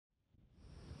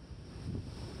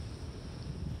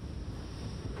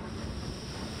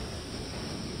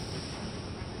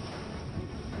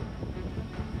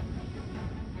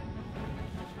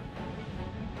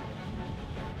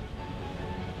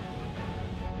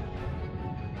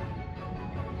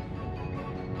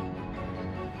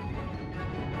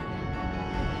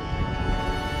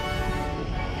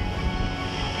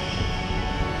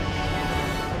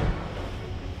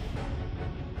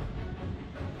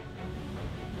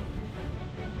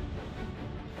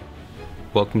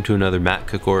Welcome to another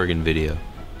Matt.Cook.Oregon video.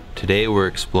 Today we're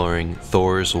exploring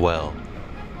Thor's Well.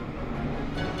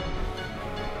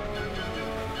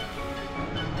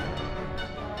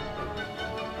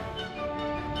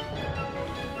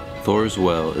 Thor's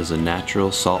Well is a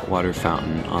natural saltwater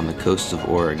fountain on the coast of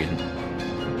Oregon.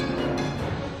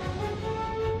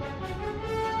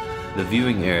 The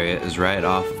viewing area is right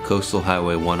off of Coastal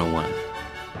Highway 101.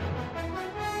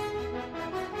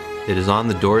 It is on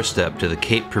the doorstep to the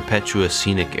Cape Perpetua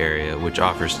scenic area, which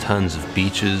offers tons of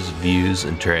beaches, views,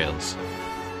 and trails.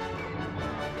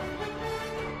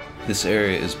 This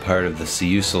area is part of the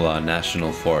Soule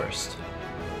National Forest.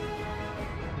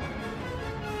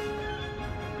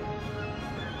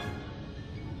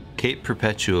 Cape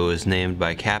Perpetua was named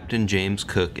by Captain James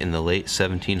Cook in the late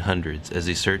 1700s as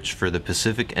he searched for the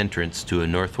Pacific entrance to a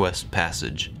northwest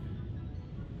passage.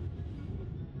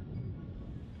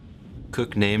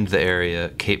 Cook named the area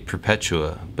Cape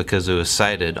Perpetua because it was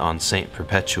sighted on St.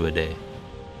 Perpetua Day.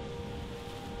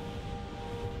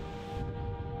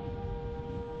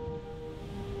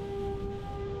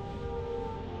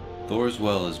 Thor's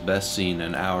Well is best seen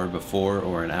an hour before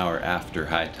or an hour after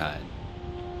high tide.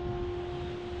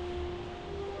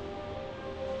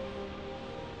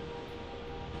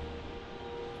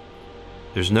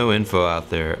 There's no info out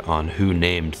there on who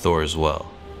named Thor's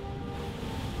Well.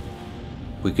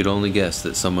 We could only guess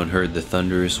that someone heard the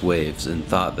thunderous waves and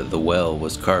thought that the well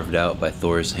was carved out by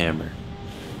Thor's hammer.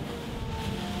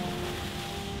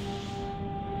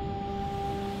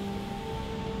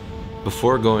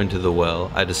 Before going to the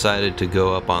well, I decided to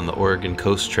go up on the Oregon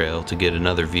Coast Trail to get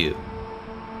another view.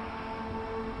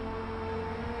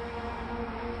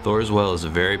 Thor's Well is a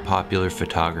very popular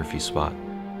photography spot.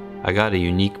 I got a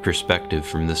unique perspective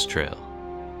from this trail.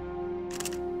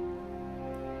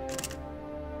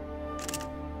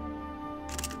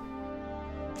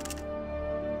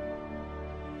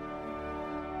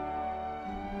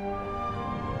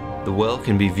 The well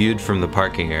can be viewed from the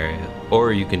parking area,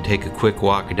 or you can take a quick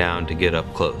walk down to get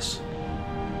up close.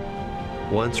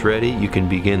 Once ready, you can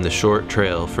begin the short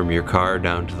trail from your car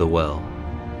down to the well.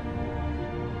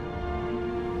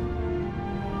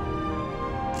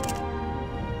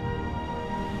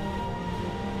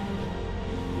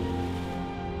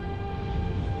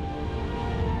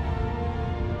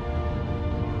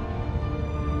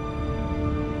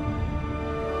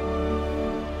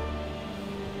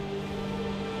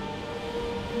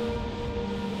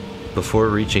 Before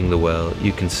reaching the well,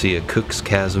 you can see a Cook's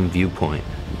Chasm viewpoint.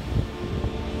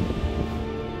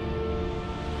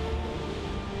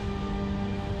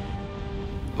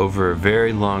 Over a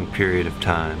very long period of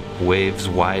time, waves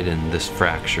widened this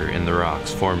fracture in the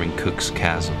rocks, forming Cook's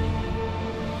Chasm.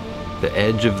 The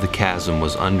edge of the chasm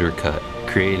was undercut,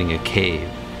 creating a cave.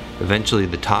 Eventually,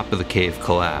 the top of the cave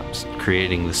collapsed,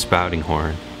 creating the spouting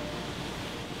horn.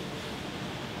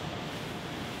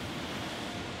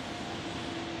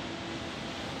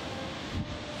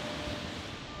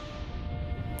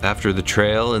 After the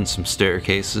trail and some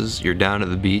staircases, you're down at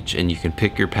the beach and you can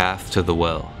pick your path to the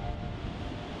well.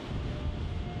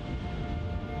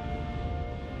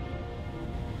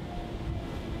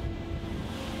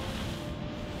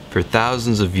 For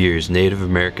thousands of years, Native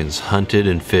Americans hunted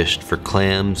and fished for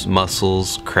clams,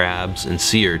 mussels, crabs, and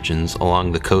sea urchins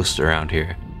along the coast around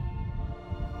here.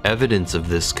 Evidence of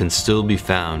this can still be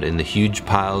found in the huge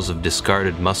piles of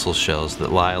discarded mussel shells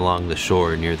that lie along the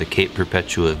shore near the Cape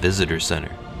Perpetua Visitor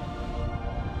Center.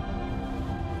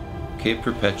 Cape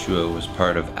Perpetua was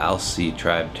part of Alsea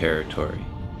tribe territory.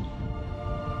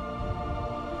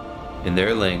 In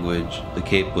their language, the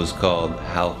cape was called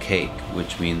Halcake,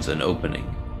 which means an opening.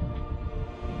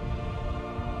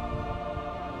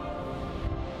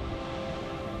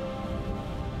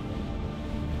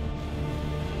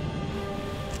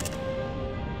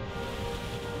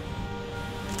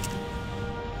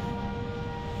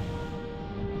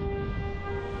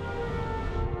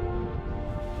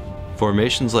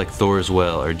 Formations like Thor's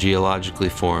Well are geologically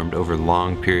formed over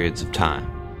long periods of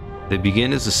time. They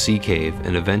begin as a sea cave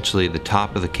and eventually the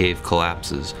top of the cave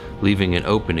collapses, leaving an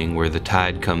opening where the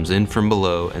tide comes in from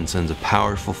below and sends a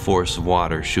powerful force of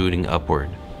water shooting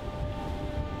upward.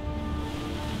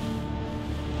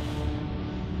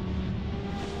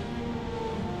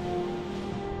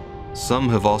 Some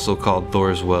have also called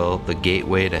Thor's Well the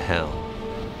gateway to hell.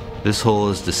 This hole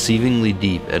is deceivingly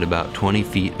deep at about 20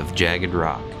 feet of jagged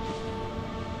rock.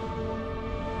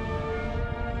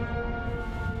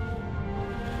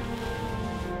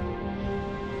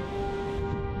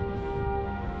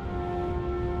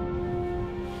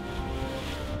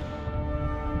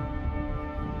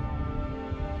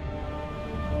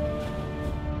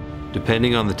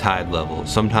 Depending on the tide level,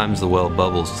 sometimes the well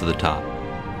bubbles to the top,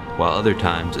 while other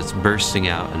times it's bursting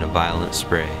out in a violent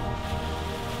spray.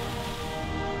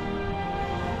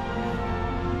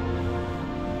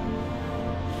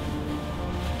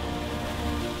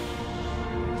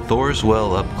 Thor's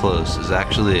well up close is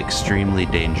actually extremely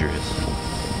dangerous.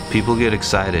 People get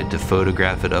excited to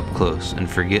photograph it up close and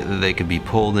forget that they could be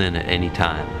pulled in at any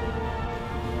time.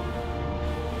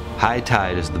 High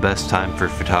tide is the best time for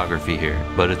photography here,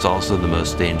 but it's also the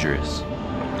most dangerous.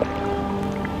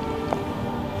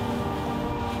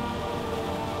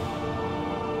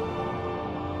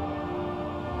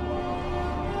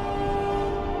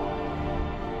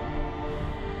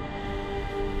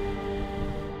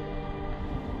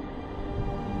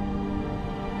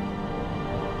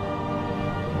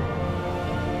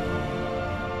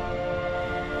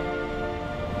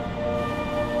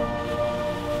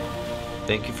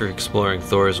 Thank you for exploring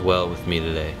Thor's well with me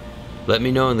today. Let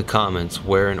me know in the comments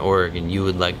where in Oregon you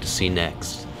would like to see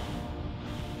next.